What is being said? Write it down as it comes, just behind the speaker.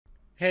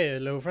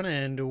Hello everyone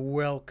and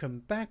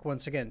welcome back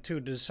once again to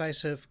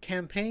Decisive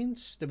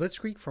Campaigns, the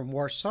Blitzkrieg from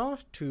Warsaw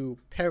to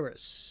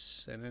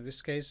Paris. And in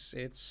this case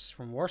it's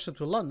from Warsaw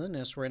to London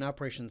as we're in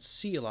Operation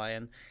Sea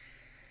Lion.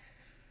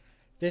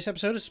 This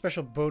episode is a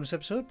special bonus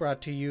episode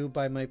brought to you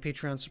by my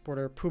Patreon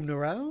supporter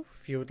Pumnorao.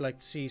 If you would like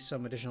to see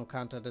some additional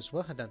content as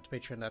well, head down to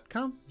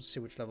patreon.com, see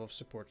which level of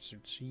support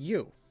suits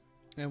you.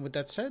 And with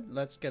that said,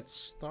 let's get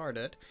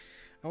started.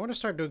 I want to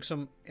start doing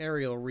some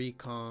aerial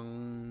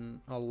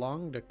recon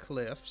along the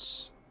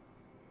cliffs.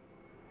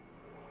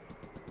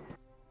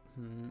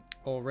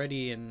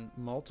 Already in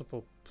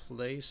multiple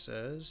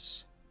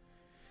places.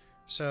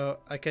 So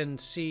I can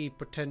see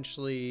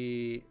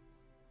potentially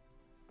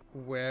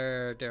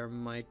where there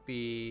might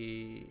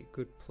be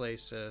good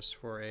places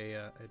for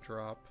a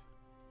drop.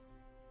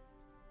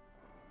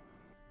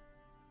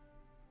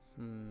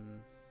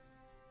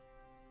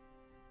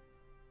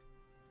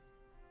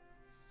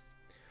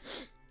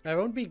 I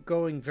won't be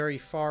going very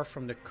far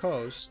from the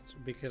coast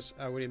because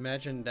I would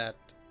imagine that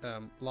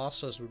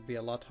losses would be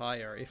a lot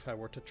higher if I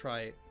were to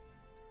try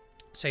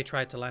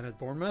to land at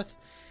Bournemouth.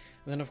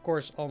 And then of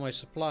course all my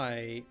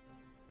supply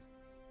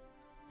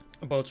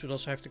boats would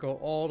also have to go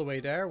all the way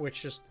there,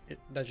 which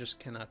that just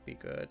cannot be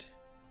good.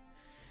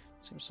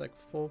 Seems like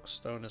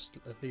Folkestone is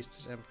at least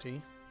is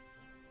empty.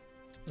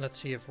 Let's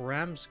see if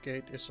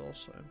Ramsgate is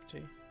also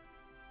empty.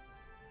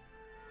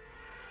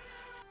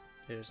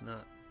 It is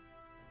not.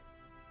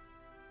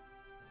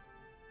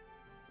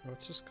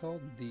 What's this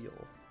called? Deal.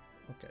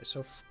 Okay,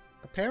 so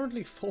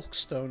apparently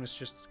Folkestone is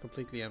just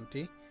completely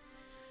empty.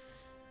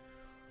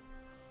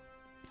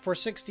 For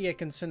 60 I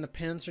can send a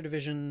Panzer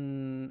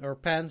division, or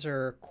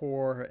Panzer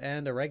corps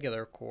and a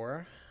regular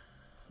corps.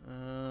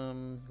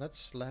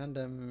 Let's land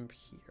them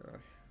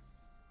here.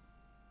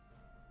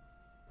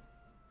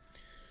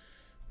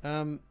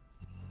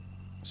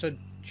 So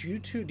due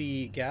to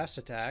the gas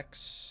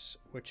attacks,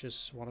 which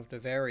is one of the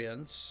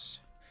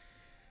variants,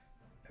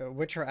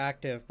 which are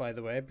active, by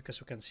the way, because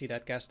we can see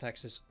that gas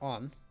tax is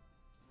on,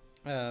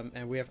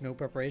 and we have no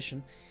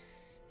preparation.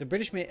 The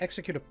British may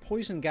execute a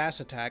poison gas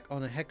attack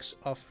on a hex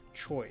of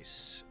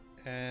choice,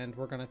 and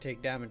we're gonna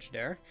take damage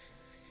there.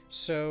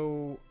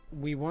 So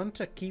we want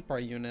to keep our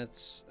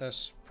units as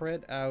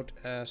spread out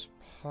as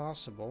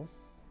possible.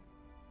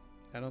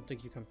 I don't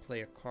think you can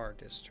play a card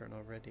this turn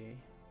already.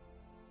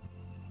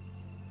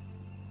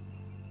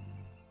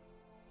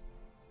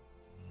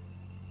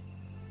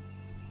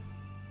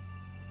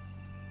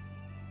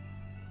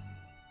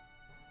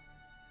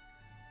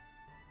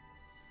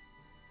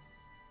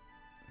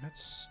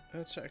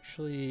 Let's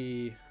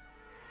actually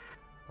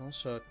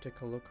also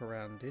take a look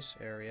around this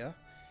area.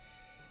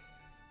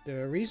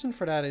 The reason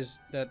for that is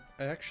that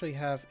I actually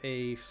have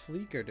a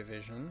Flieger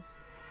division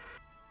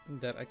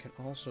that I can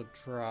also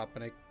drop,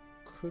 and I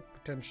could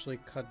potentially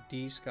cut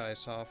these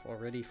guys off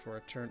already for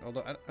a turn,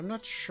 although I'm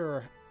not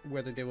sure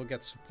whether they will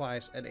get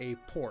supplies at a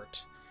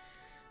port.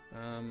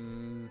 I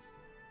mean,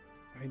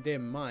 they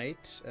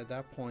might. At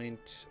that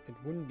point it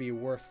wouldn't be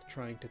worth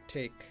trying to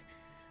take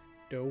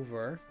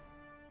Dover.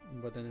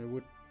 But then it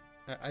would,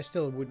 I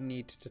still would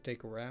need to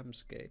take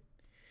Ramsgate.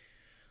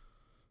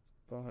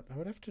 But I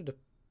would have to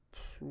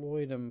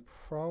deploy them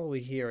probably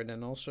here, and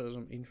then also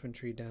some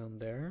infantry down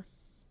there.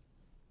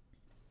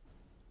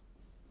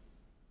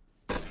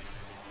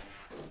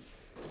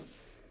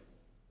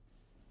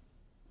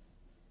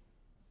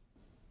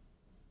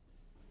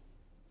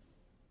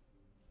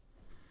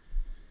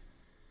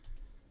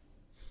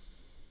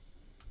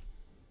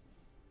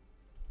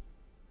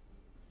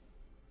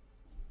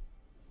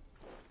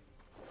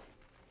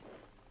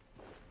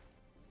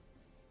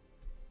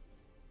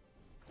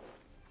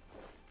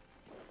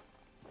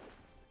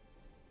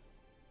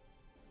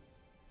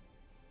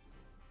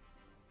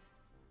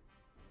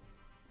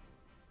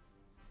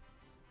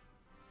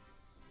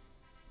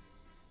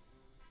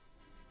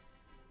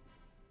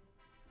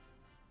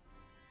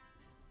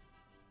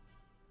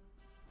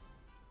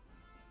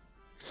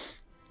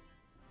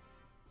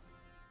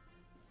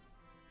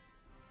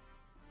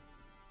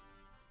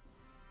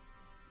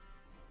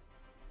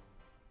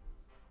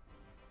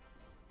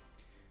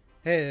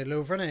 Hello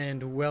everyone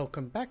and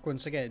welcome back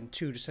once again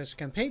to Decisive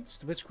Campaigns,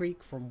 the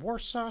Blitzkrieg from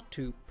Warsaw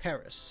to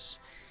Paris.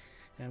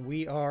 And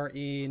we are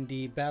in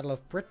the Battle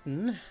of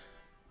Britain,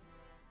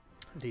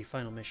 the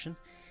final mission.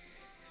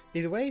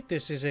 Either way,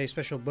 this is a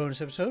special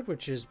bonus episode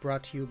which is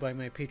brought to you by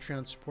my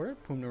Patreon supporter,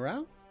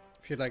 Pumnorao.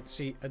 If you'd like to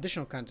see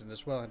additional content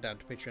as well, head down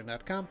to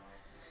patreon.com,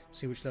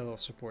 see which level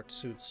of support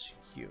suits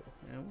you.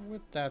 And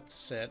with that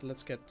said,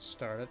 let's get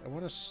started. I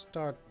want to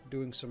start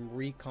doing some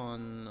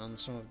recon on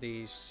some of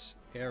these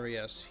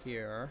areas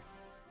here.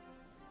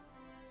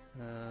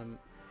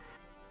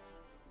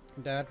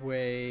 That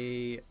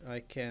way I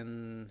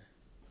can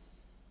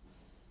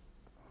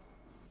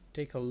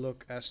take a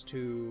look as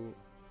to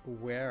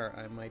where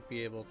I might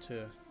be able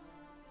to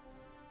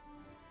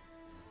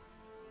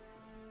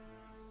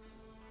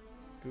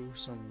do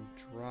some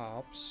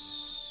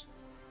drops.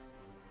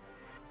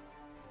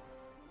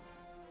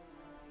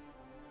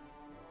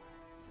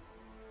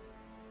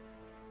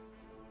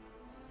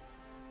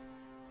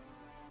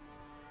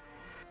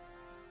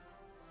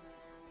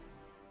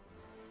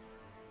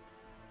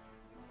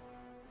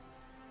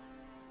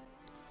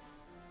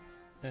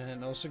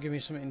 And also give me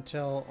some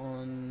intel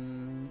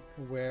on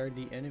where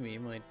the enemy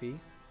might be.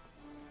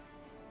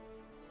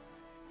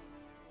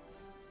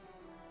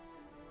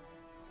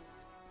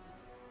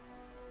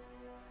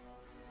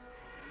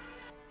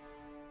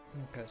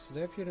 Okay, so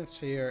they have units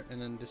here,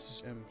 and then this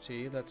is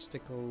empty. Let's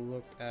take a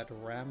look at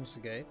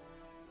Ramsgate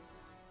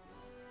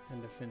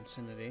and the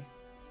vicinity.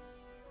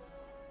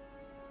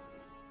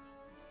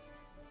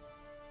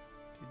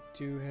 They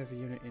do have a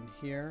unit in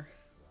here.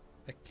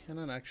 I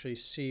cannot actually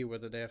see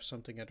whether they have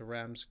something at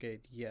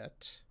Ramsgate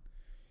yet.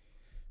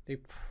 They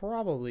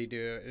probably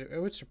do. It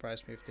would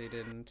surprise me if they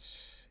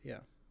didn't. Yeah.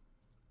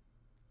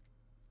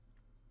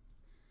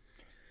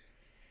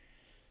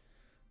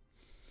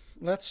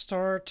 Let's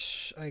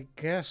start, I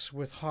guess,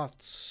 with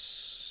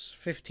Hoth's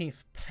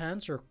 15th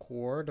Panzer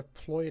Corps,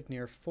 deployed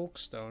near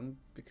Folkestone,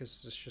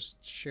 because it's just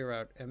sheer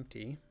out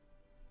empty.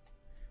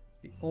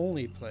 The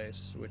only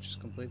place which is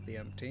completely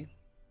empty.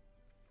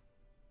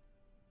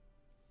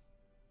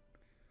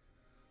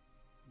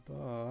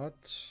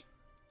 But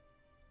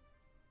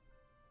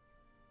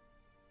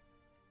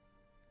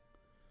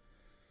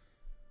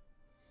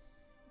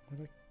what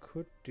I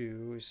could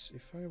do is,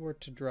 if I were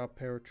to drop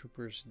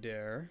paratroopers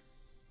there,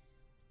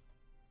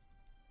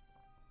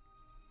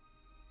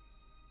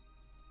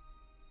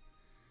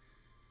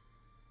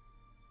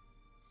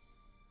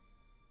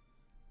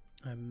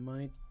 I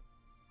might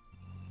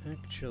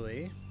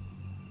actually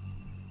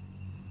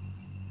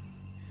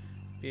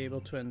be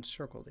able to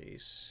encircle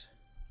these.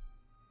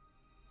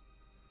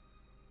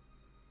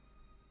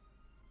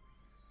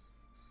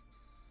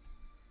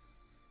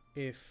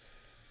 If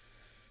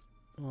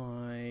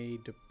I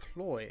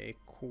deploy a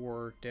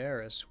corps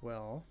there as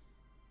well.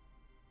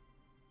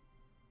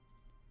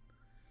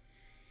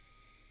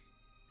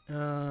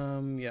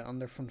 Yeah,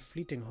 under von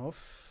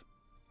Vlietinghoff.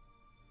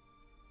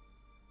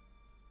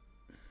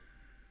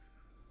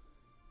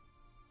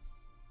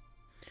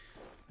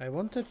 I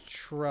want to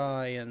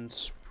try and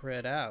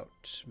spread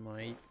out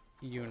my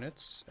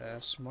units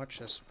as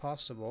much as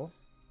possible,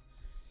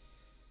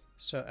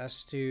 so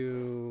as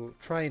to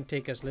try and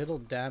take as little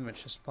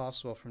damage as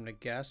possible from the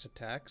gas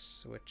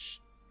attacks, which,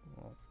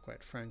 well,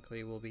 quite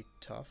frankly, will be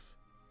tough.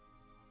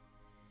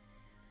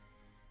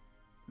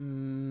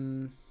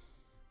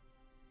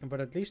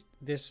 But at least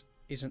this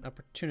is an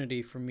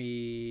opportunity for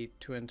me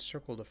to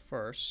encircle the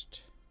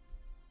first.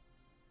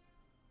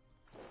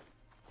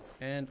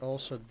 And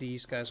also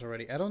these guys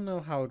already. I don't know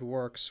how it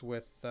works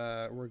with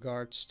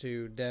regards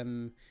to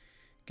them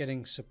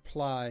getting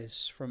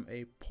supplies from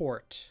a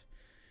port.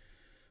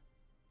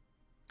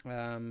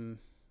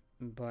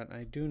 But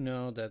I do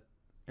know that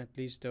at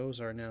least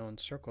those are now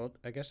encircled.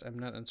 I guess I'm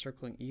not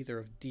encircling either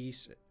of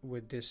these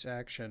with this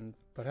action,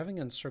 but having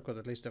encircled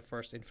at least the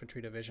 1st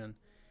Infantry Division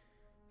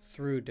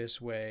through this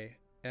way,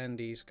 and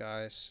these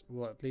guys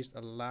will at least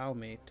allow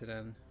me to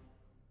then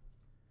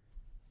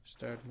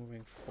start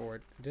moving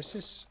forward. This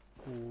is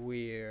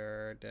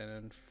weird and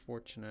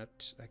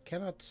unfortunate. I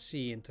cannot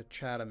see into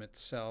Chatham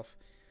itself.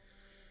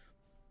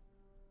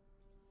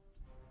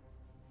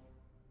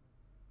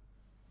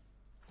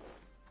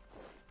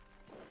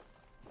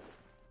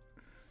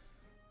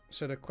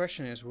 So the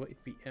question is, will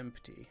it be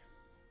empty?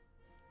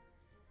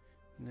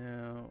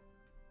 Now,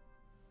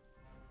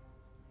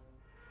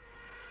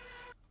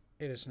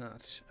 it is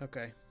not.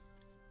 Okay.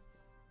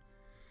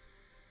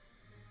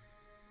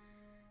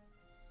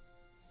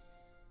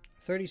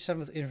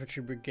 "37th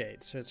Infantry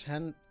Brigade." So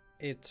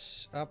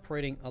it's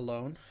operating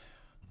alone.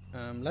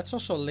 Let's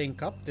also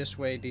link up. This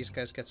way these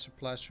guys get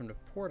supplies from the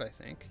port, I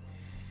think.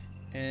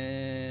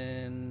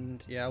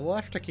 And yeah, we'll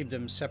have to keep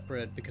them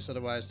separate, because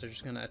otherwise they're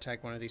just going to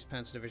attack one of these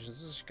Panzer divisions.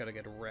 This is just going to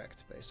get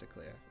wrecked,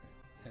 basically,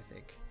 I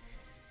think.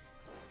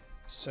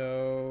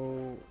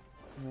 So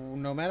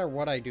no matter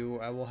what I do,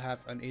 I will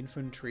have an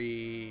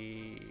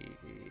infantry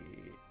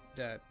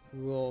that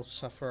will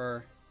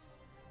suffer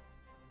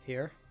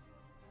here.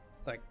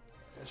 Like,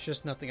 it's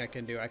just nothing I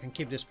can do. I can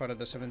keep this part of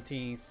the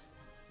 17th,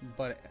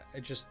 but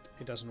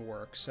it doesn't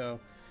work.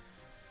 So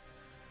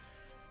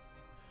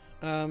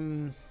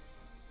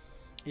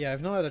yeah, I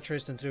have no other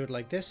choice than to do it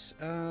like this.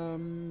 I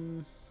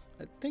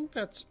think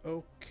that's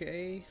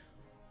okay.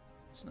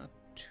 It's not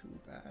too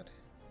bad.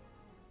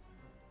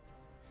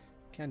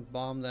 Can't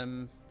bomb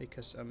them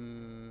because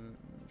I'm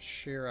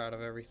sheer out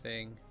of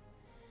everything.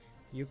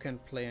 You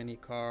can't play any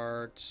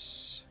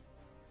cards.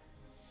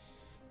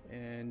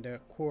 And the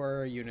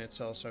core units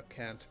also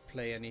can't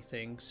play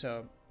anything.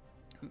 So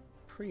I'm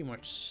pretty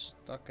much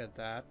stuck at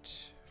that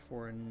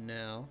for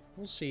now.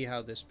 We'll see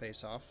how this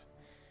pays off.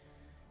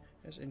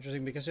 It's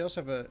interesting because they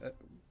also have a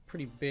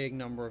pretty big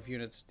number of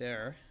units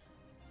there.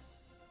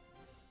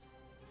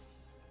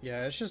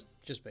 Yeah, it's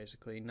just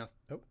basically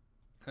nothing.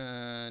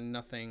 Oh,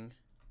 nothing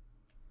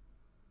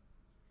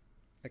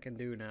I can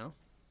do now.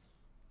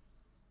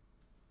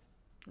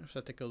 Let's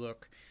take a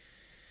look.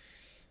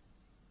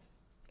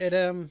 It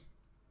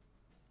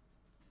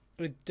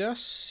does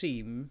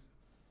seem,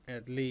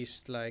 at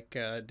least, like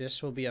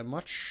this will be a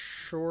much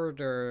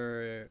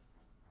shorter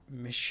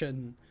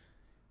mission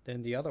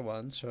than the other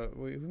one, so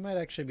we might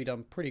actually be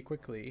done pretty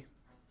quickly.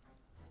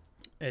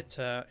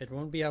 It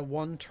won't be a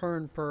one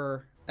turn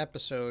per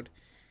episode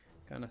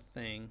kind of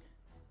thing.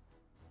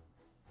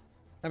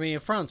 I mean, in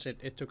France,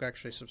 it took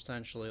actually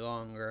substantially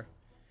longer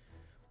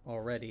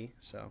already,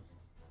 so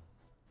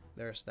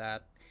there's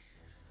that.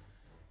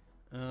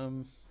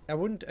 I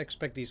wouldn't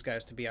expect these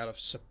guys to be out of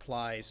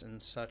supplies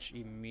and such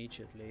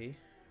immediately.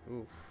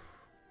 Oof.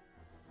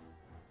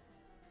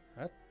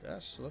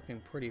 That's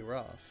looking pretty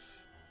rough.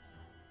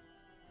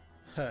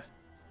 Huh.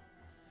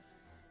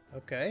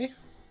 Okay.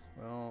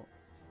 Well,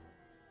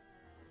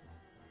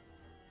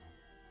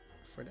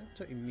 for them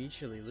to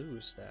immediately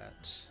lose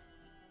that,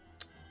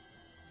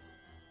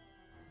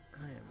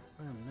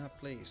 I am not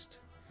pleased.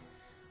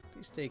 At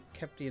least they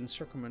kept the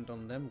encirclement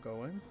on them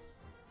going.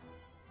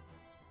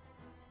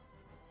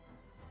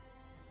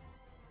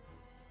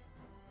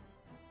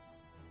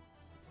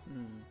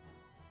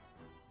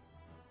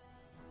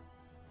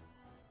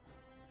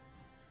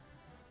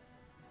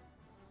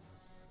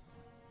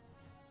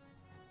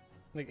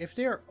 Like, if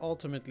they're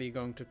ultimately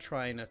going to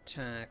try and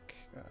attack,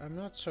 I'm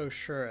not so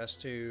sure as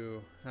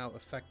to how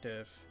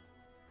effective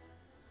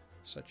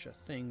such a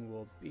thing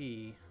will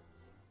be.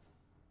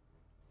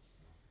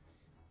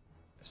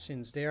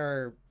 Since they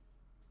are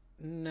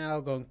now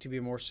going to be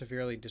more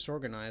severely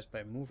disorganized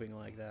by moving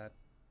like that,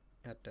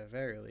 at the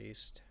very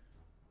least.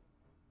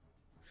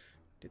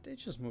 Did they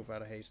just move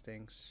out of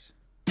Hastings?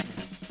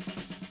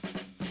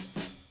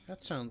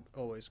 That sound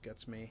always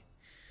gets me.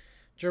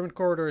 German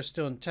corridor is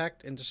still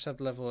intact. Intercept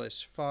level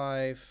is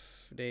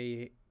 5.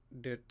 They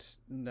did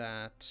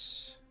that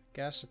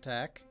gas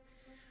attack.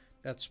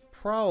 That's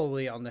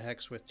probably on the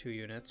hex with 2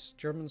 units.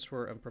 Germans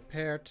were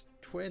unprepared.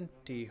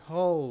 20.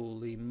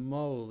 Holy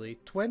moly.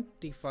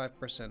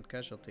 25%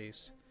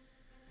 casualties.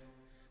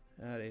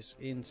 That is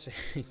insane.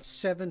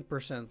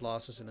 7%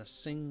 losses in a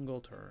single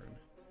turn.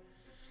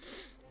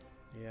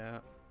 Yeah.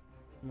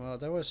 Well,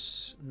 that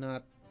was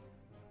not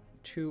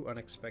too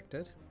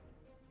unexpected.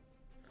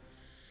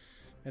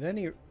 At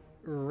any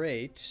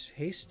rate,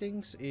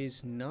 Hastings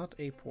is not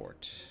a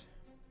port.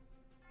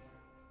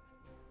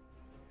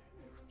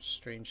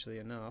 Strangely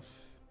enough.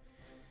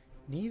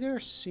 Neither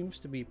seems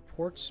to be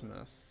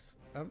Portsmouth.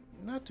 I'm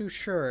not too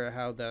sure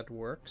how that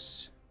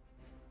works.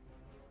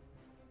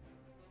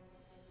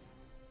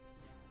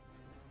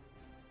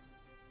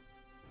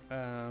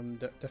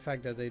 The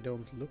fact that they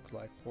don't look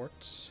like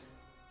ports.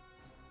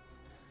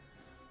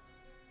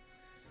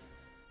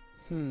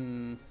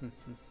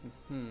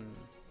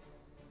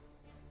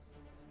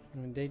 I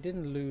mean, they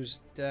didn't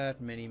lose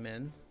that many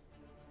men.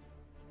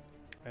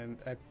 And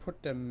I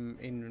put them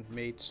in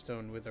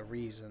Maidstone with a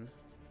reason.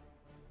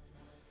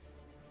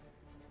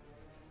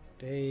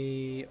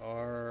 They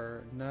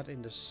are not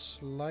in the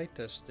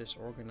slightest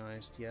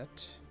disorganized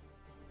yet.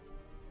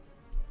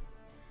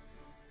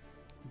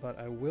 But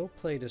I will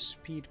play the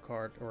speed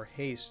card or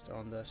haste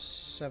on the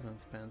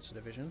 7th Panzer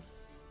Division.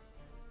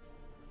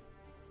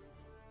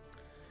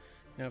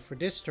 Now for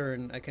this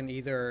turn, I can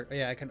either...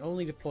 yeah, I can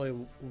only deploy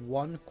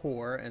 1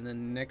 corps, and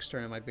then next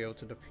turn I might be able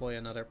to deploy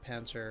another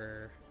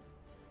Panzer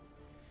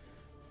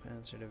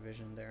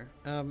Division there.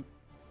 I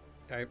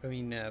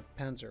mean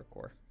Panzer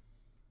Corps.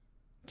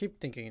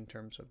 Keep thinking in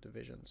terms of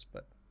divisions,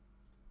 but...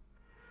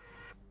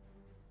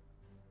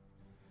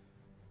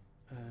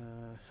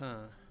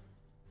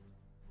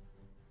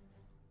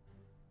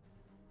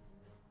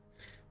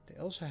 They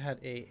also had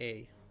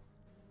AA.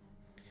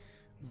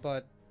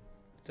 But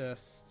the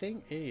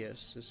thing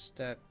is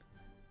that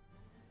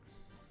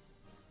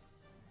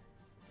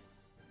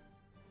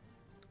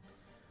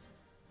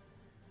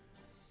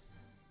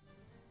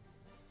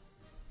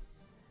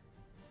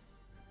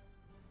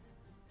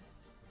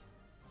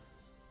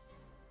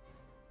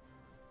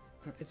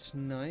it's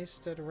nice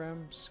that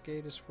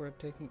Ramsgate is for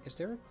taking. Is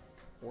there a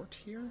port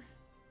here?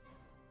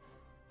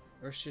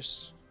 Or it's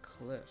just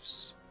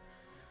cliffs?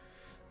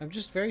 I'm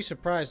just very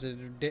surprised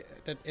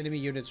that enemy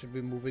units would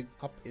be moving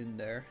up in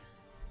there.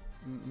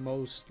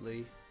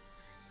 Mostly.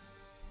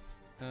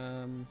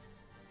 In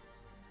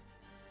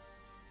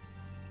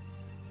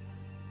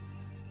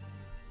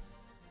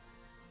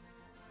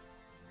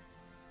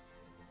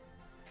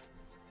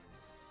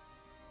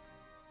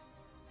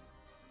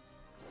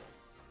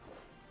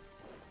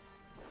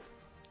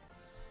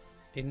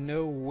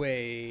no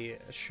way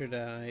should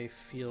I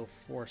feel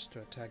forced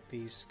to attack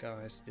these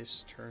guys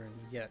this turn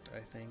yet, I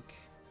think.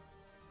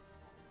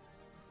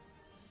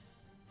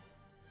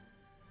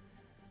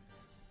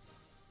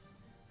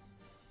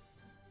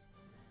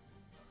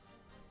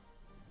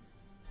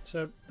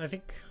 So I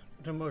think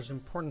the most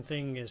important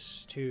thing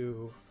is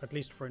to, at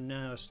least for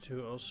now, is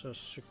to also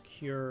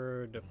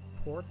secure the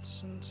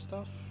ports and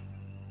stuff.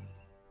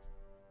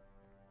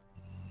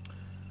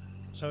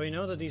 So we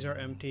know that these are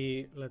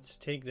empty. Let's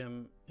take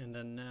them, and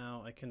then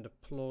now I can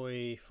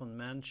deploy von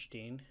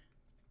Manstein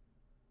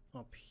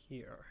up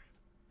here.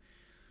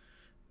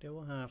 They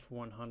will have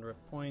 100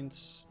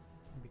 points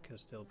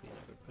because they'll be in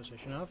a good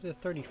position. I'll have the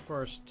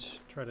 31st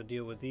try to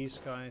deal with these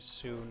guys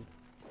soon.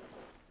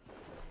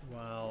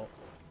 While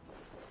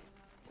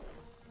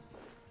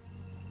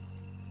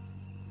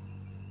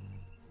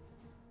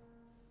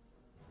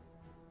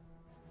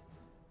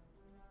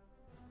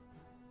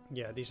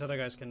Yeah, these other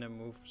guys can then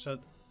move. So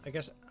I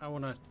guess I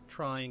want to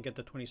try and get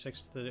the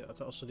 26th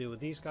to also deal with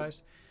these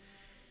guys.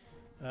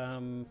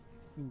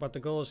 But the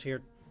goal is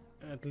here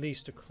at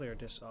least to clear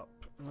this up.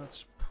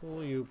 Let's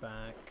pull you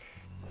back.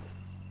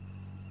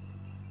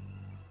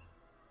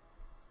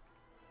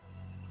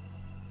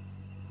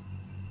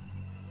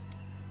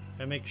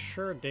 And make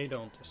sure they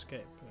don't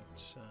escape.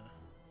 It's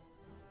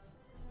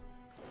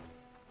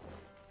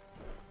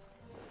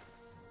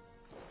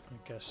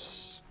I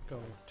guess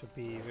going to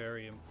be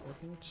very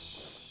important.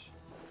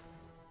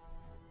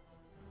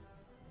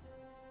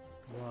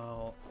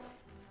 While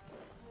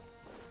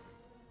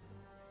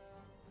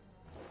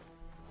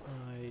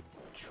I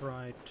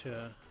try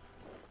to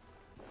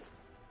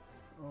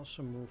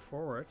also move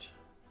forward.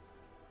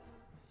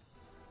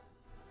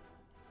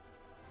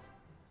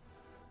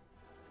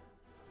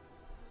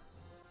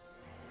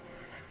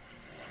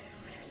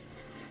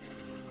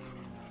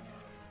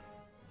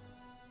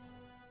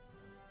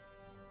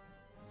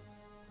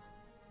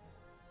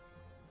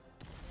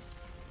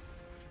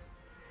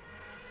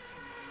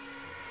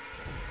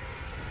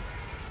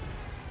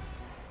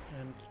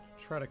 And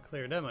try to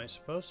clear them, I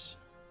suppose.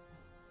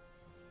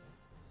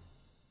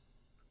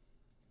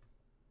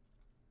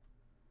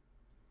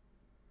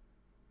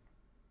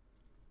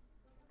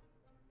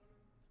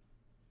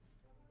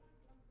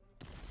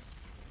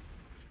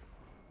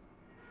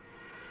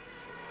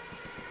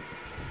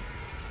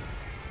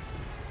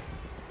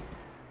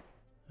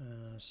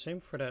 Same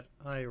for that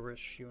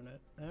Irish unit.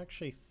 I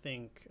actually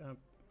think...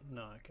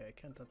 no, okay, I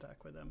can't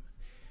attack with them.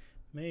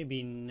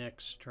 Maybe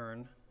next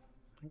turn.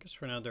 I guess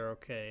for now they're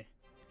okay.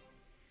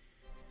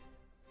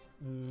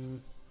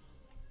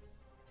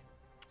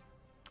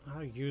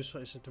 How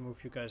useful is it to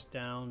move you guys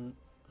down?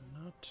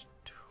 Not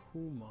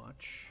too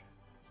much,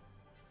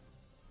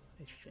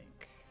 I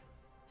think.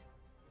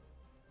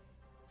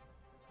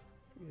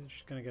 You're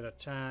just gonna get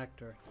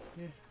attacked, or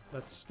yeah.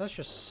 Let's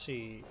just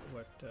see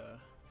what the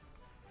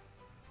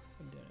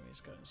enemy's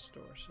got in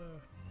store. So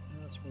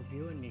let's move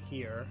you in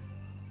here.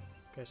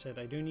 Like I said,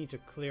 I do need to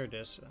clear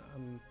this.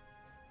 I'm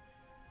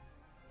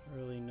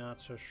really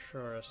not so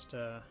sure as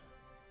to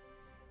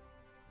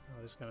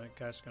how this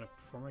guy's gonna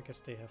perform. I guess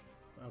they have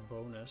a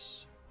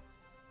bonus.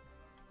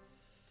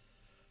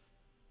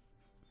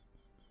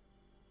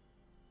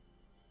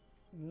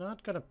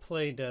 Not gonna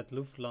play that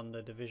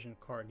Luftland division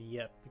card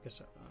yet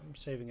because I'm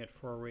saving it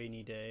for a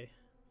rainy day.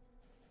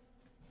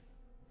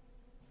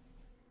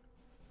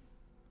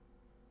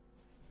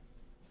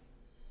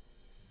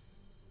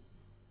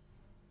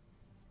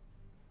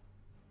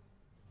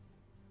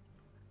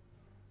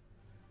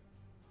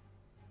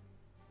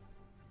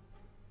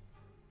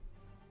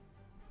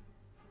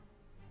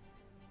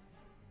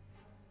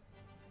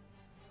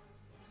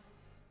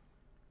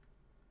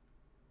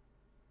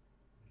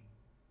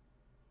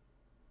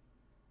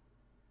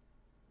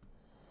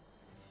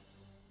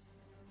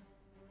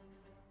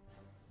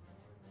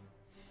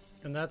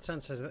 In that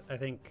sense, I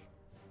think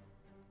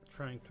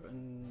trying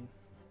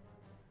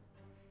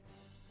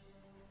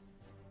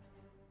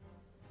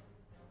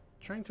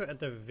to at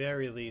the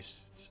very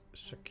least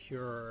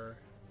secure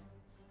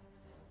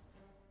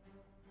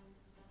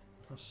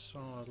a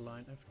solid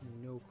line. I have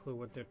no clue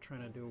what they're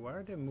trying to do. Why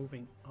are they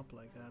moving up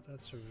like that?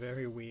 That's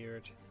very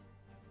weird.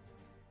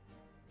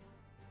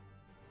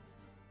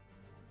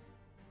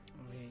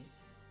 I mean,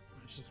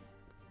 I just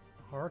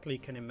hardly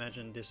can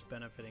imagine this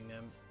benefiting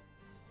them.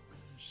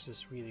 It's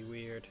just really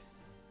weird.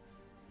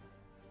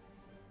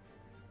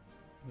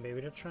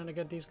 Maybe they're trying to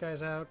get these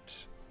guys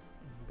out,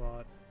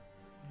 but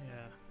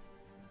yeah.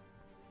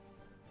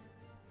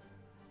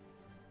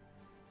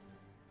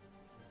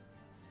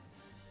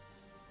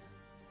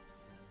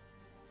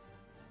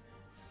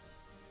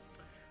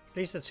 At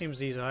least it seems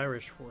these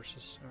Irish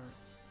forces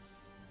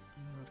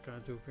are not gonna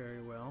do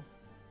very well.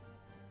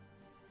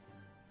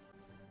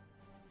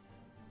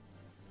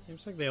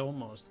 Seems like they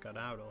almost got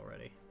out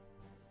already.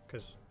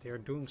 Because they're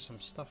doing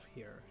some stuff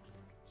here.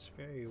 It's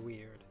very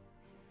weird.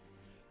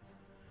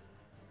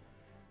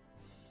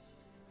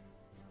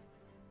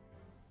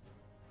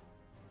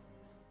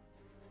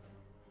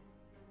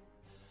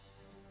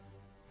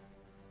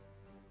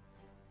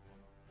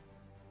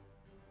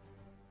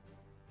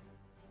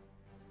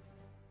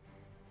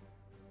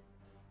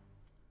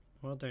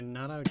 Well, they're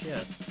not out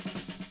yet.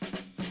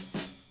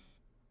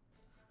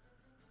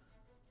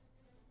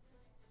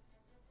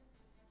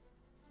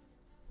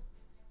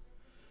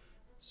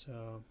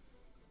 So...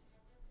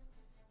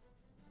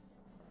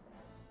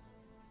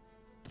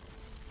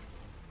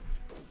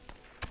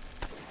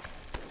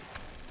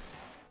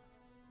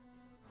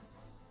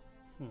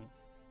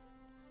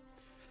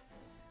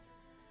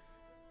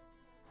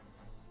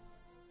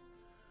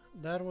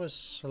 That was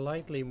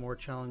slightly more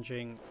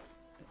challenging.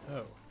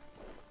 Oh.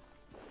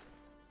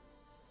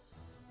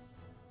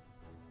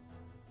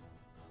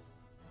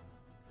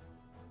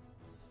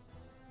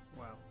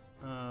 Wow.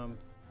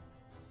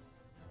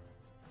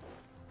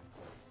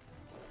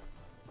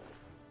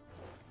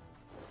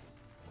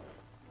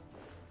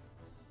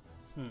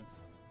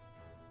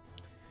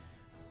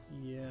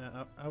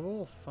 Yeah, I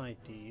will fight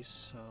these,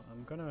 so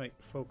I'm gonna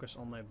focus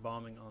on my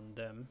bombing on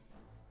them.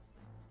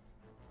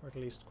 Or at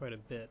least quite a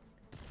bit.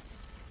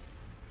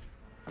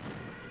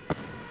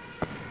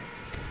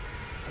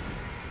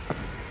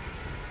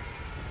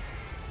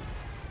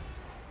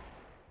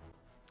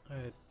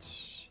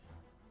 It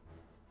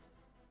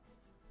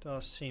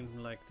does seem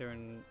like they're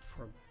in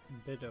for a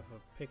bit of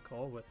a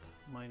pickle with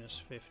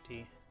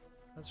 -50.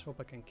 Let's hope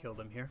I can kill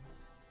them here.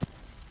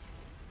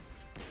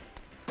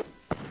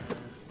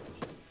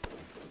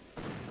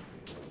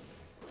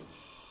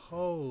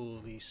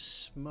 Holy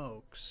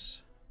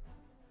smokes.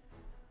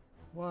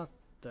 What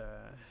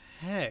the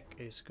heck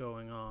is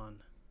going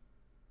on?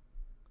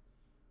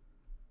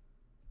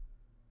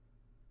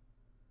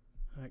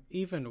 Like,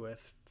 even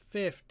with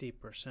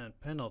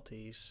 50%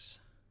 penalties,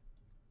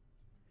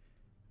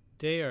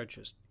 they are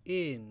just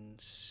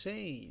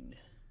insane.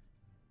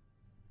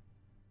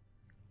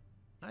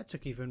 I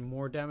took even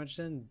more damage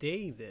than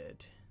they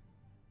did.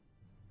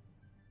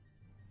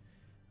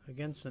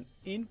 Against an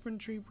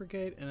infantry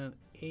brigade and an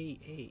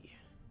AA.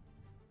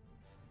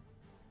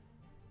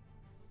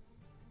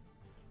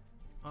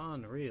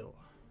 Unreal.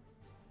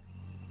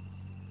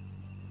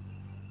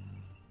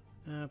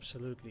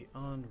 Absolutely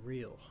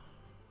unreal.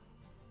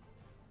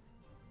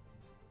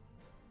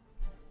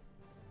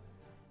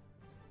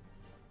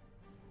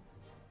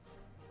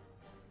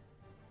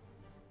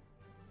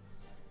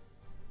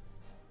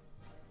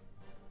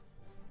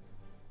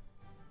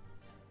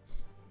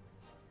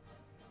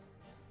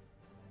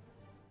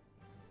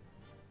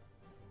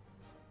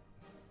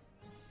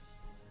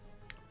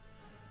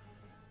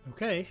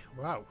 Okay,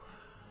 wow.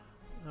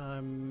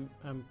 I'm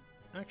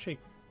actually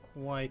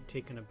quite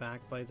taken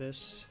aback by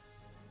this.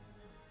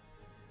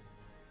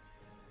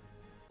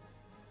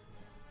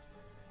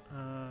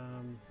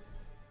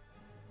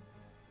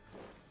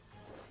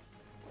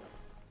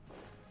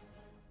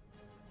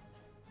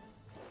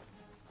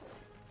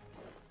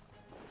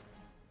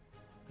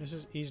 This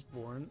is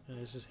Eastbourne and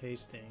this is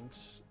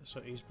Hastings,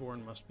 so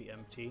Eastbourne must be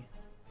empty.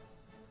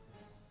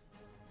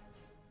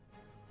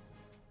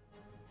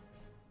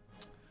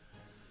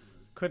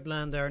 Could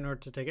land there in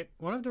order to take it.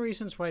 One of the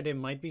reasons why they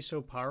might be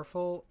so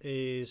powerful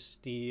is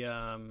the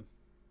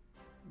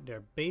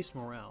their base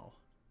morale,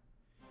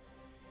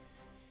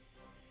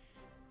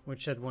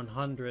 which at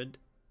 100,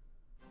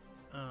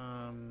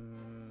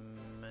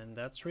 and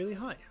that's really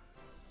high.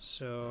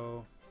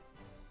 So,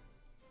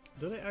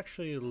 do they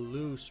actually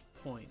lose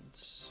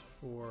points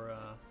for?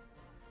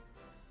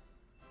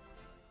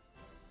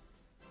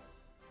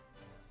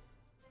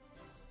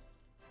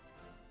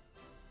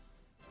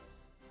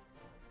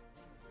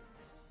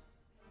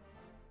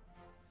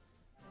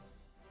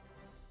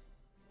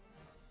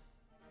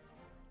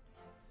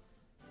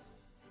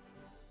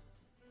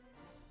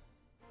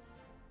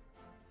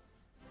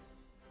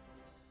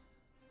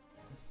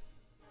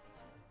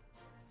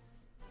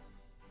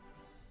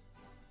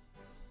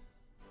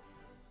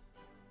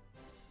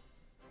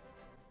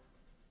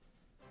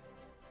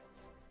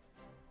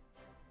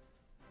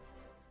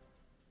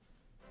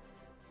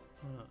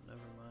 Oh, never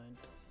mind.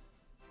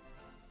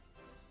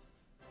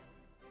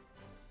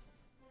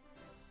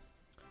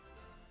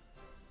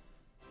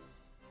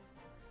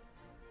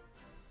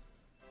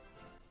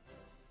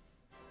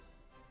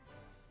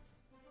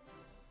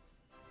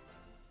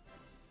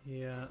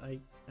 Yeah,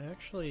 I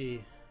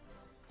actually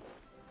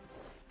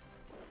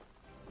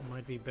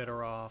might be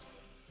better off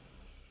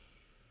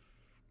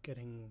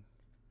getting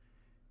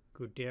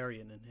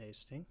Guderian in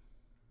Hastings.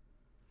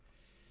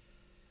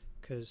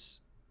 Because,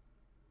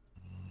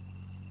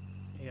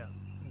 yeah,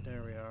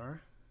 there we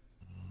are.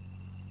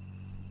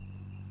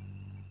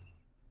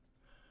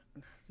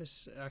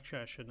 This,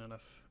 actually I shouldn't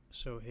have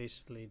so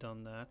hastily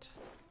done that.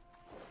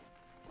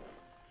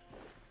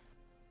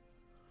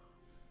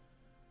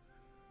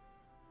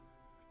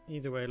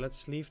 Either way,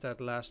 let's leave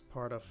that last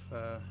part of...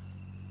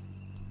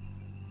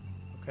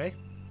 okay.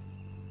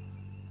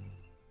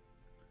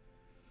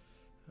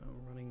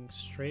 Running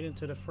straight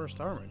into the 1st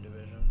Armored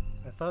Division.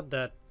 I thought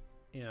that,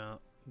 you know,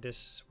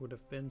 this would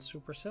have been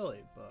super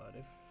silly, but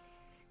if...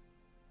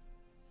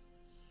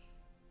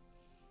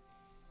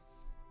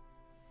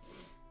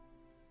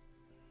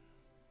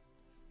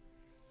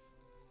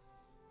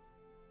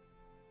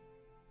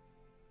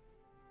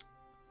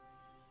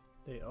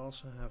 they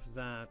also have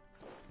that,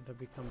 that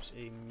becomes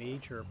a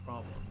major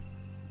problem.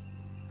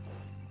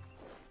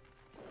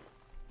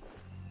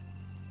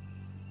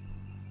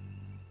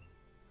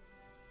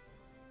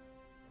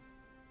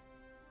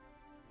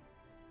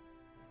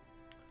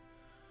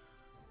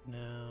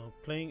 Now,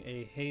 playing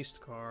a haste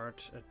card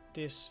at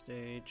this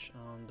stage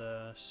on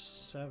the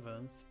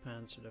 7th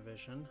Panzer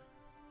Division.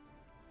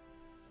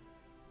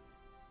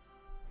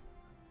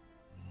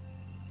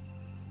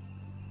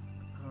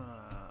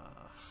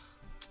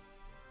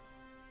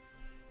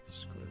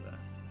 Screw that.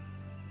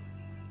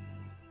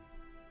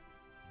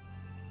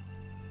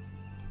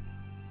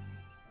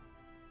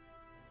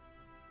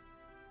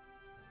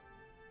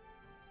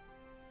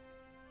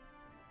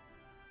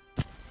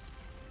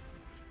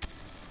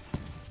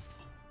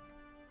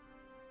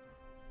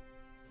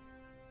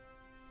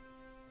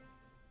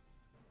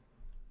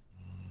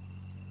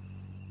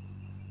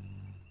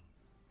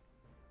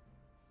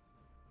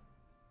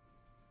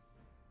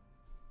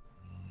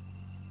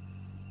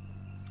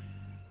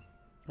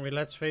 I mean,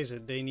 let's face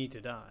it, they need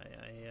to die.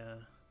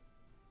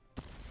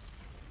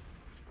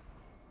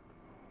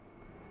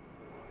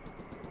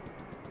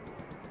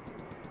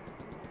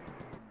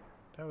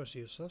 That was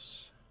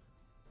useless.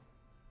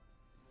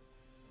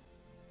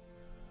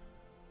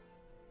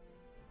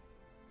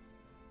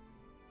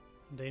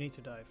 They need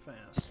to die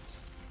fast.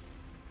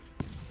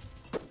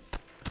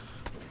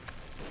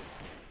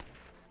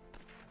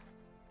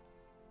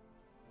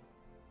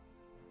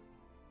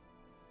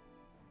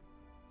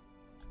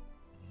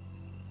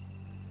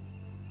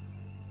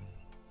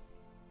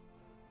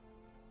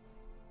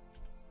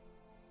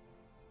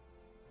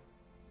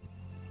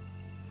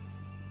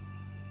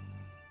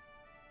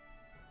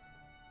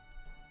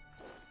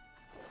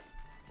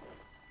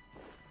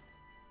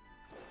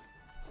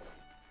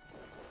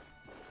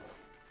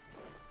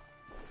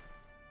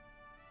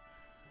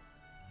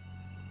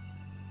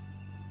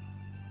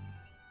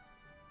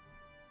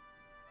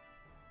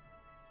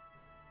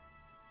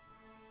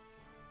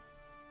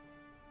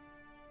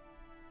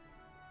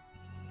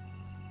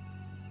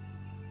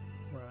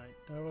 Right,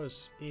 that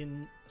was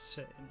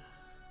insane.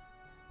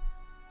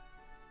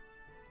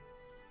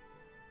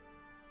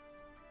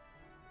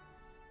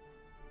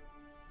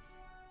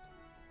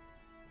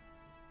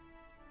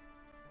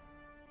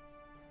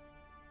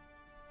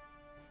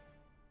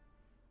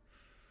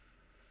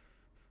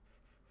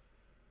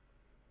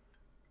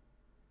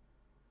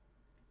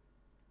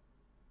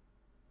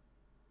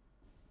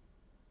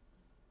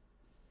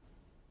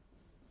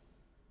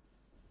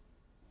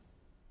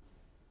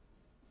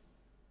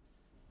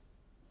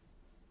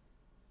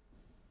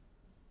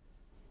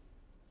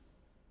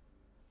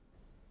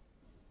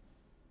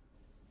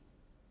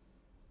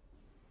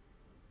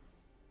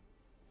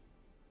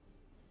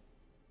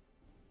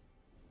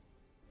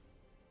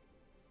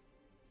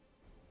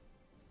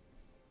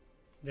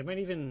 They might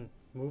even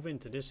move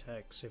into this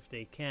hex if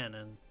they can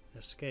and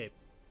escape.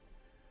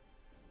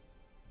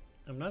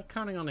 I'm not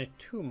counting on it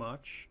too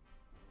much,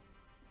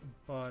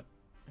 but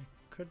it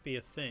could be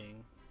a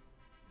thing.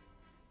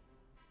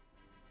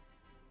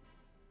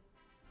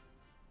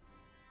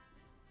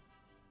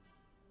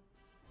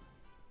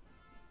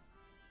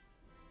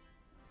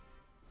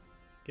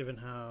 Given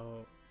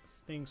how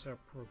things are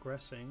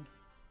progressing.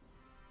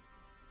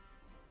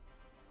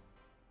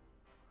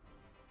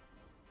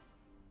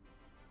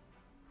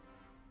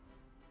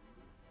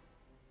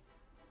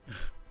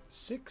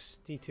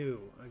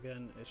 62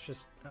 again. It's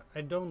just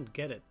I don't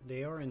get it.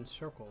 They are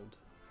encircled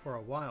for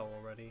a while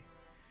already.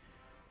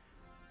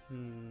 I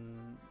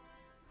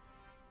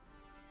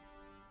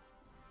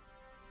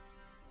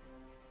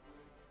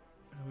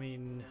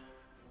mean,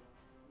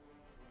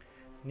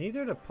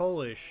 neither the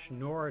Polish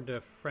nor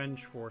the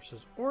French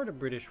forces or the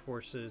British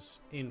forces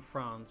in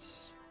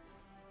France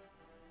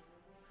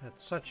had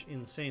such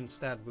insane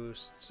stat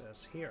boosts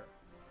as here.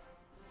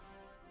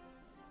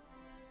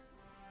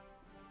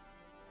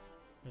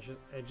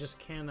 It just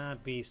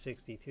cannot be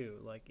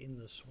 62, like in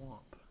the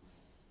swamp.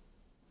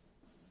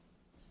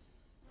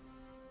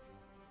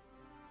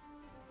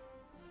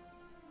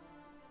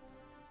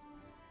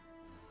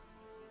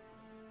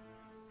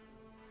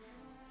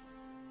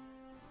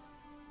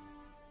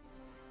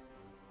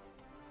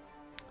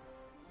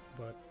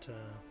 But,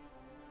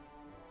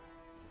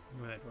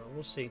 right, well,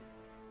 we'll see.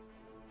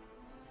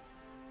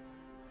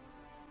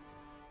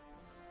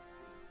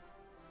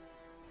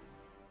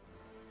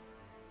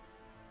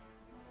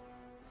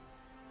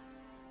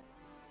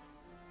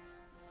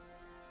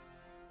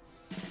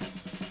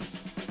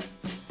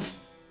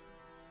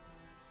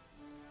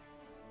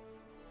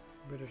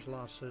 British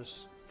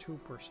losses 2%.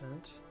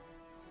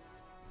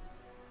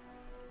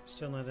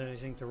 Still not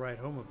anything to write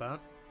home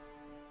about.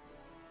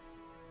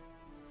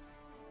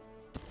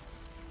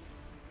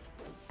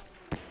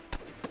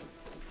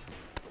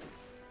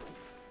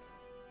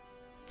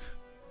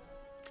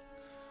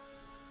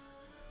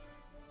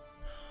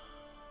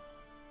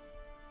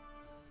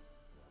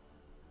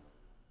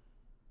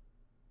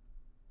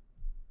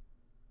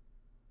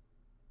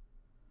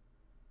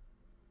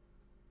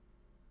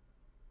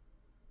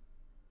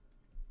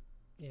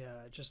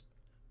 Yeah, I just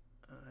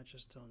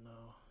don't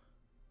know.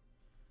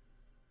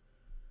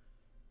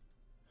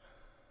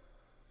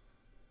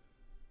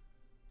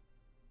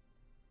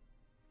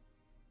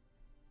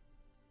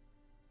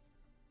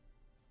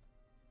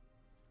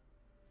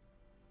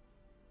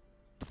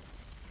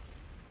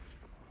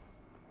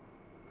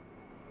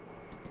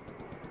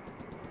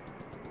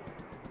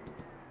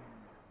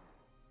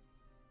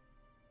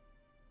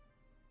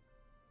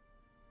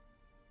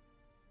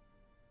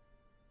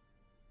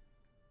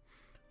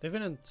 They've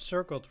been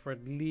encircled for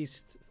at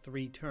least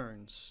 3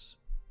 turns.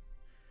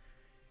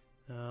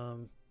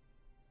 In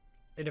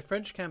the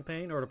French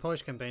campaign or the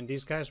Polish campaign,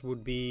 these guys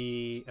would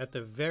be at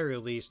the very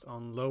least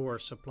on lower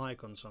supply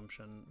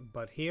consumption.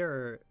 But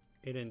here,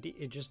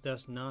 it just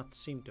does not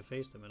seem to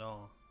phase them at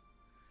all.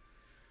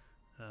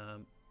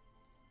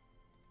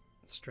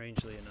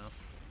 Strangely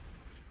enough.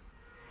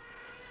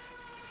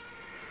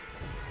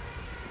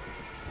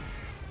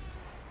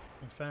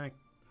 In fact,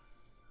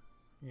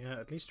 yeah,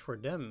 at least for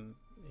them,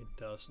 it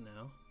does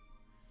now.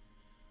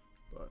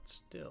 But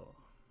still,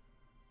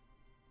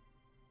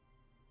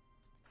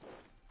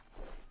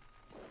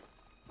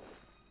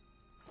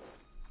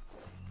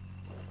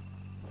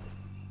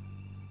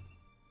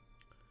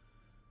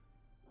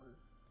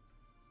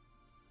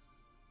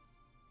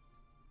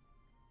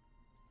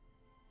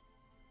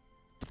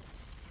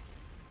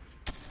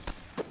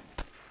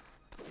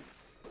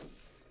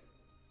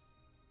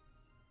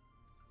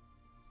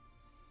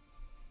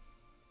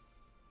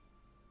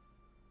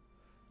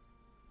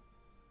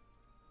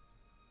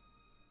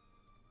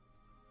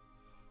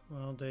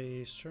 Well,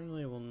 they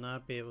certainly will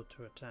not be able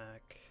to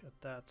attack at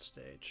that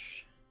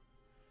stage.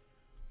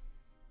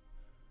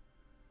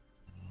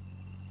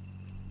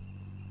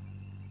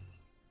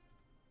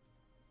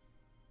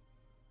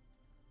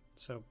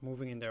 So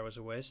moving in there was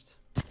a waste.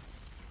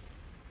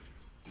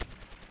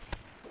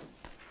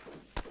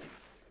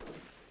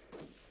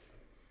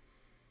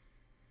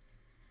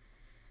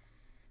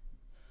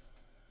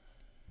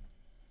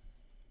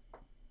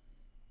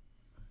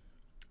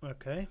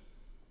 Okay.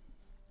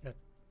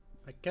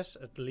 I guess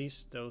at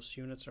least those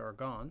units are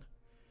gone.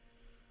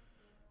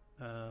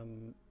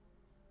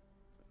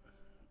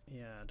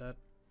 Yeah, that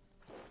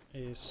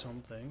is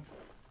something.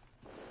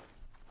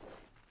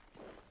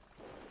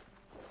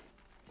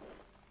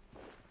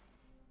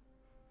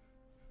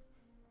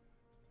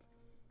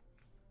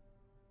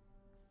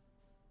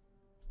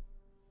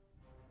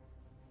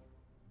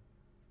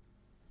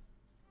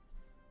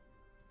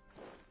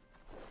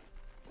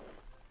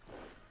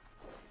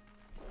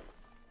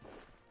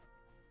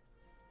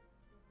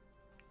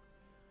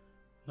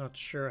 Not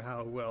sure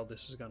how well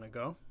this is gonna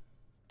go.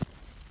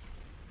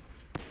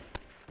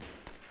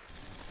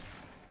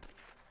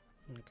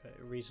 Okay,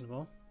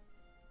 reasonable.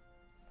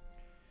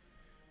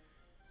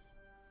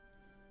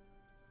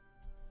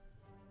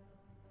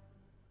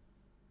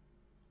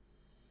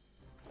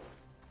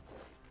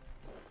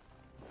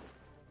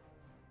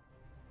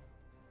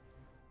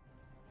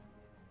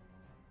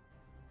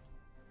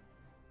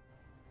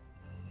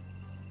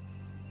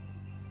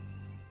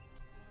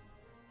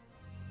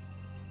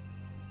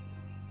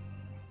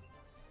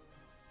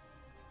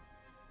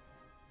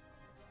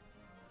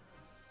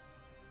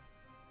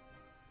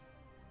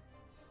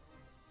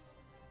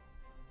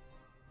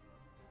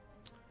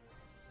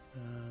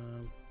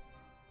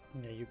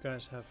 Yeah, you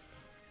guys have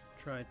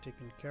tried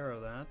taking care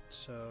of that,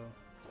 so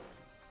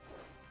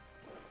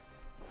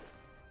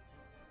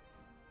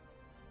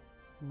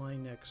my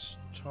next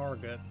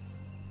target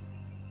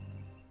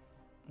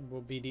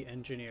will be the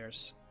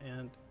engineers,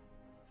 and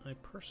I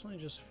personally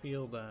just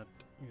feel that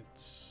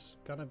it's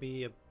gonna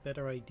be a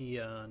better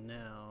idea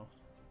now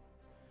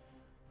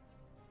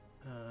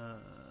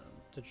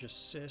to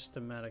just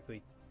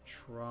systematically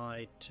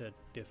try to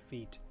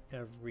defeat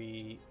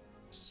every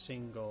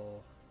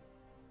single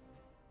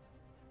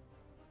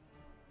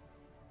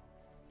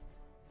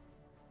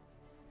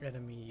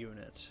enemy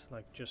unit,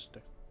 like just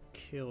to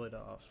kill it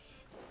off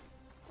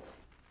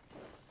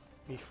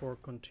before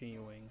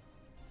continuing.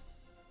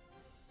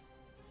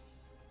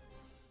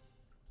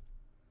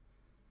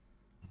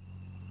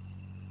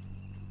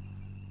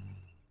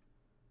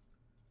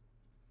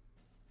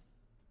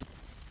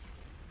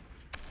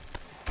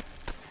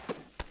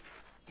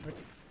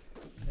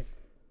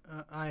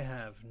 I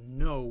have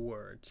no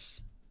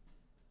words.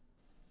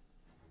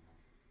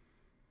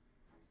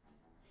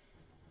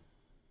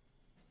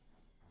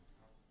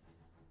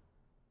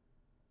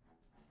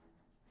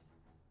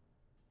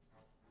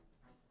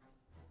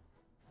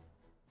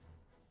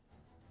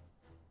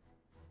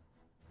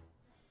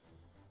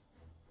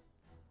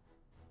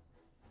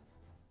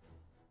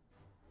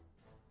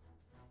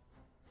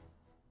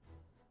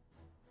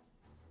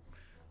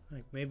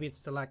 Like, maybe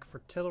it's the lack of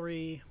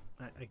artillery.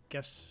 I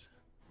guess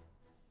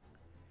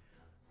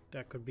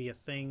that could be a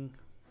thing.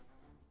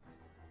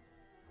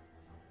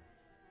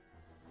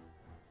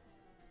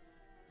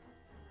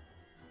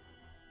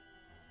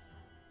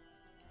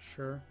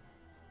 Sure.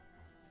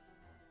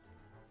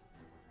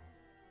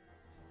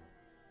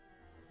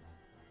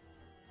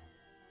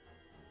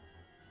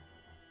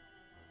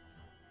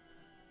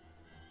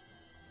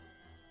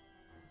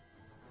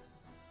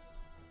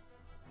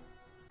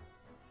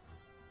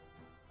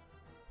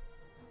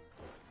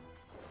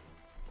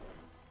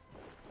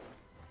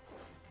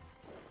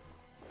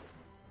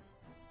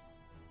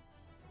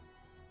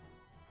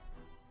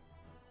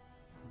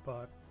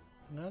 But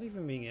not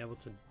even being able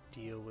to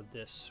deal with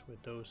this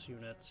with those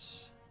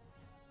units.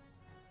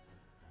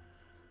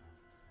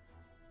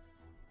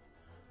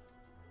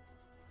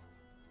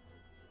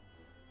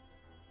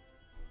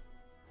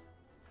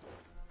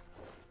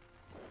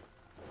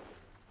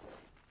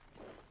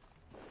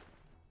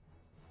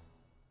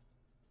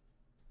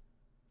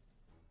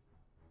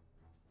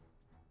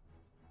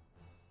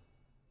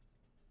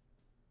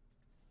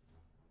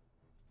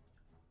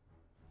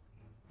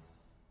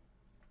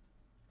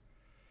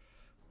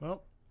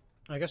 Well,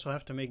 I guess I'll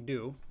have to make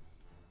do.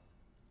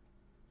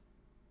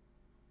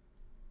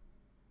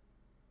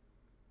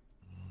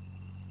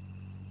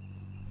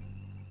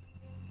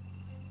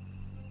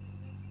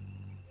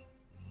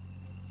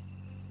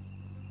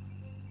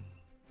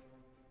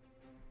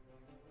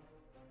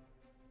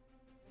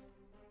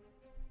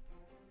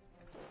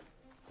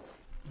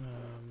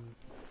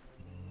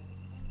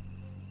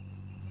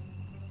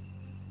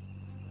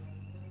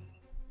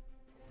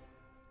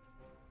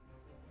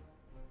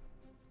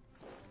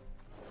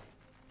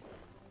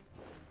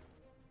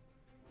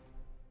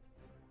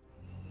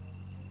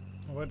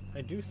 What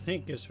I do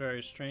think is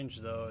very strange,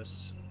 though,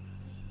 is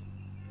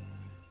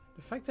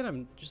the fact that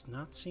I'm just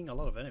not seeing a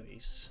lot of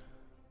enemies.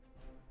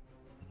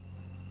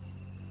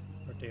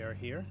 But they are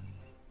here.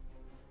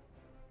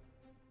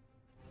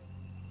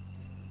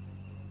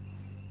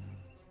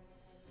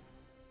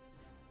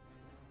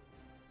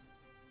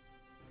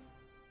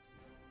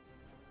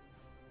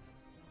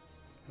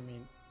 I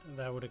mean,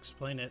 that would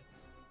explain it.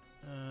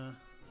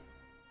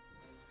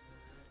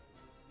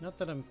 Not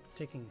that I'm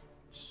taking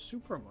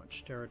super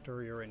much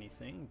territory or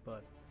anything,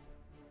 but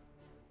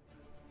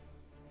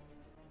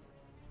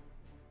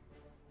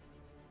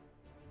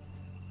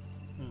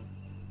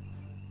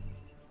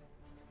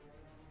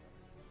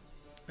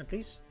at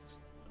least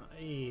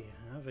I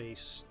have a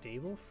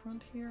stable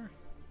front here.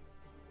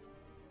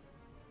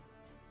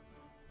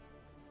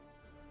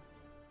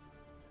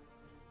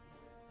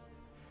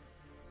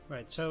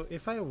 Right, so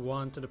if I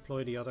want to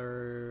deploy the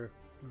other...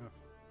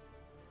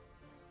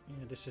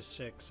 yeah, this is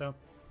 6, so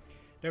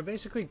there are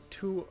basically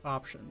two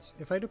options.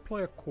 If I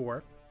deploy a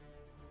core,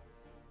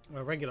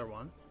 a regular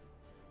one,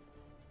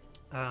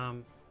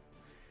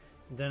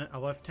 then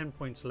I'll have 10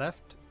 points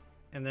left,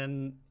 and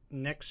then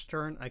next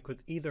turn I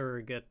could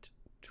either get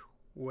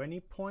 20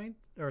 points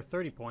or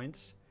 30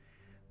 points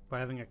by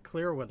having a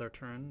clear weather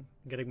turn,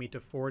 getting me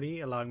to 40,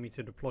 allowing me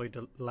to deploy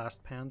the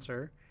last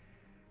Panzer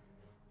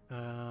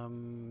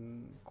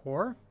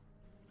core,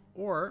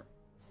 or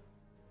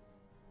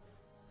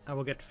I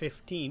will get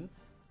 15,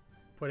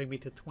 putting me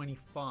to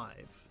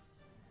 25,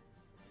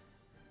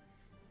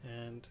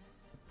 and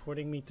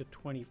putting me to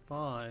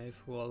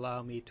 25 will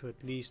allow me to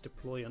at least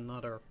deploy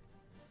another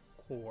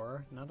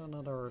core, not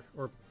another,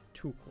 or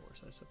 2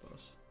 cores, I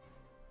suppose.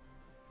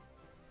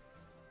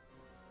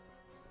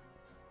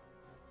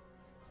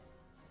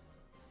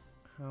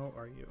 How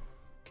are you?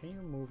 Can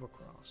you move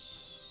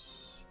across?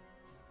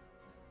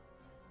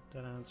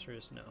 That answer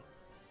is no.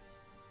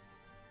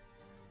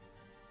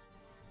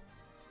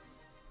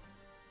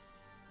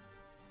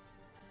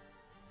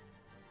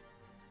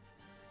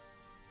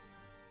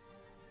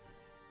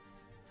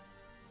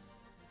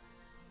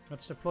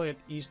 Let's deploy at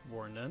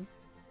Eastbourne then.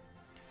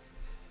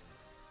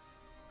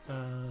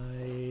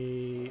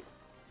 I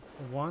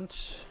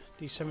want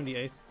the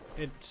 78th.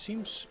 It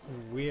seems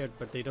weird,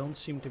 but they don't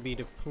seem to be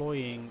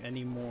deploying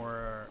any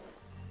more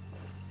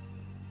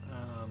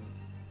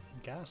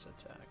gas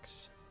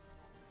attacks.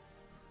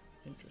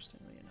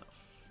 Interestingly enough.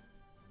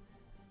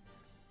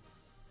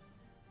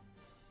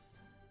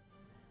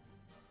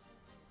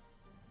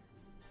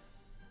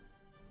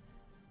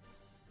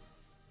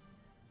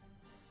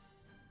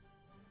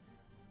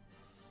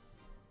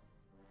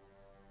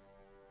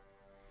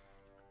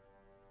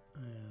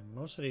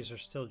 Most of these are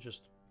still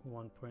just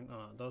 1 point. Oh,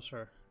 no, those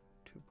are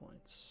 2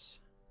 points.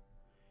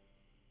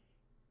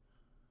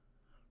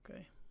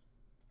 Okay.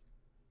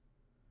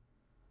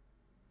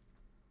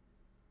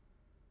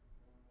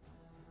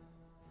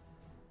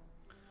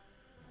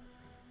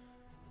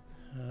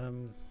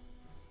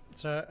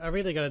 So I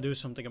really gotta do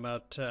something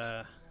about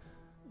the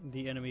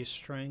enemy's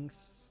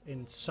strength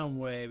in some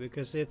way,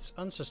 because it's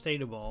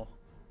unsustainable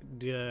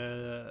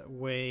the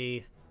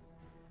way,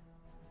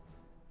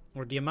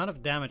 or the amount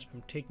of damage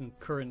I'm taking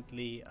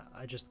currently.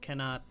 I just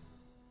cannot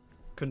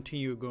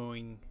continue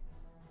going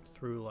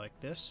through like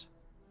this.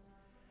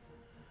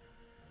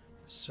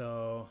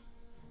 So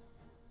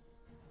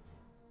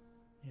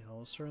yeah,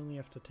 I'll certainly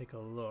have to take a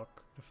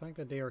look. The fact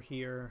that they are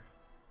here,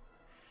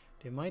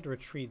 they might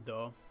retreat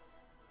though.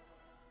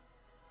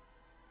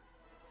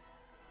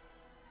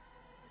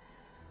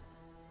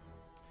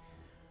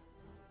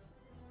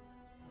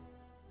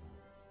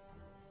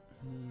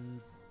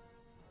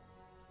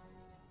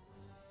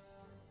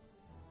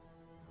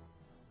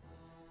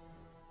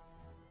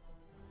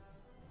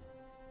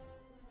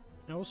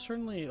 I will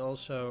certainly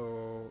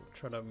also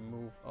try to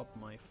move up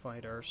my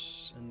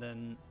fighters and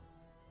then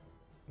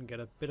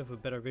get a bit of a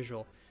better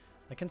visual.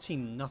 I can see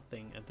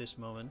nothing at this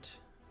moment.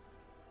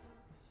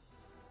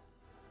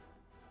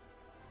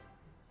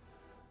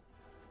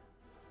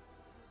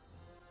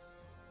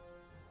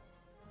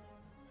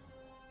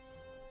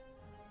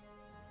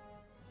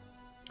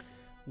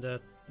 The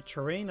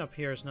terrain up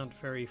here is not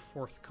very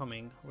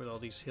forthcoming with all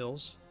these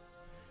hills.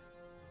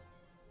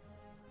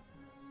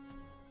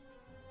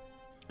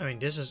 I mean,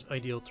 this is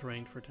ideal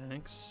terrain for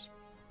tanks,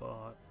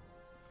 but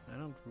I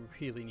don't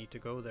really need to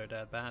go there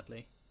that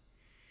badly.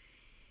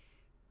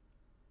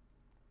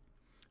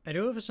 I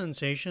do have a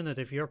sensation that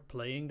if you're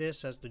playing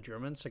this as the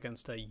Germans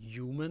against a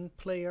human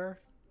player,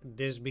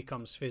 this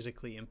becomes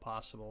physically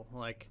impossible.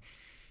 Like,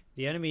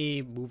 the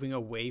enemy moving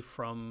away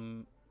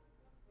from,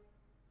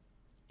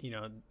 you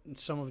know,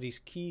 some of these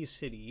key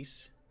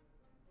cities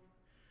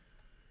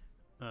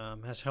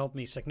has helped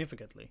me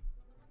significantly.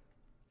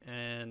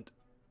 And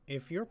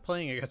if you're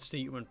playing against a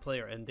human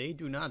player and they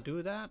do not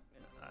do that,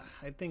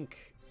 I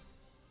think,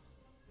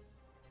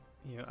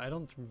 you know, I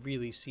don't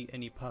really see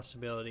any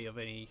possibility of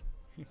any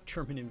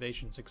German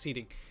invasion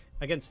succeeding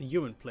against a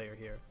human player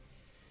here.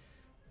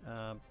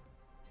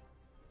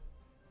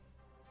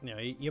 You know,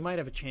 you might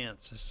have a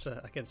chance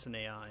against an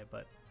AI,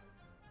 but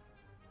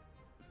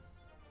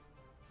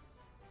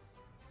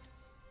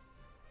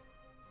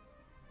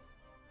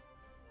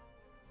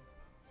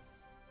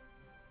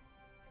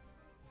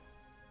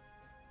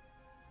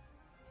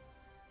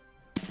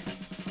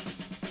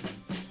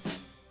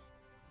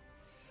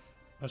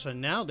Oh, so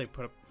now they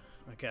put up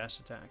a gas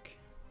attack.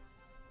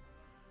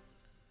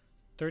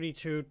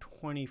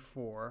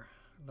 32-24.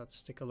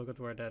 Let's take a look at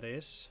where that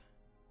is.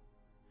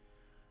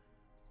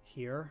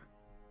 Here.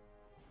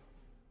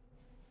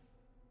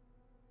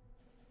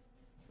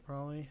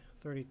 Probably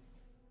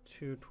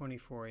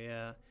 32-24,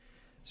 yeah.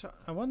 So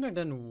I wonder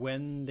then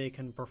when they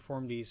can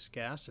perform these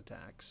gas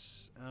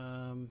attacks.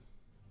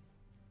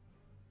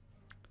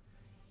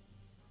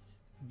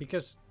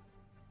 Because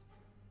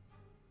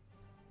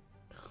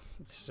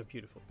this is a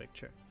beautiful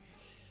picture.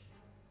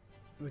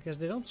 Because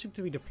they don't seem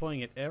to be deploying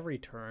it every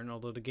turn,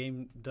 although the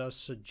game does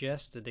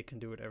suggest that they can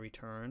do it every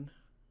turn.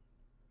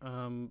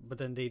 But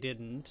then they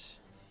didn't.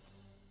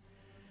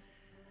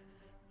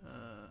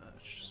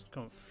 It's just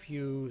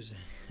confusing.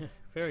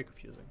 Very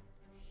confusing.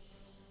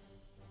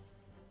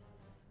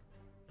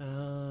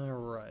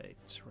 Right.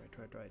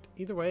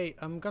 Either way,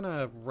 I'm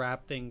gonna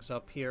wrap things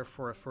up here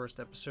for a first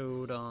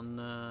episode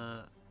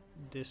on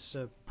this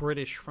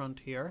British front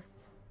here.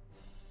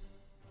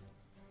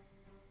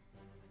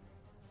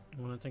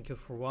 I want to thank you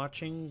for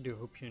watching. Do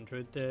hope you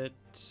enjoyed it,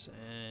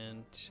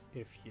 and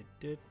if you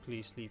did,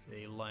 please leave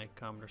a like,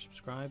 comment, or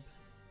subscribe.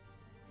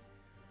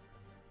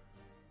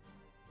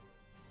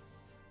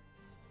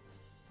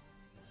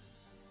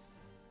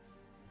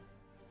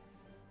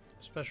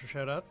 Special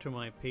shout out to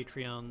my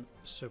Patreon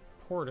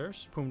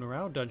supporters: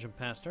 Poomnerau, Dungeon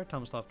Pastor,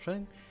 Tomislav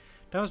Tring,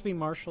 Thomas B.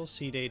 Marshall,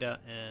 C Data,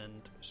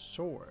 and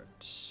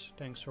Swords.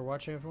 Thanks for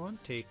watching, everyone.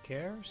 Take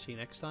care. See you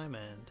next time,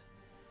 and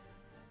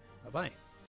bye bye.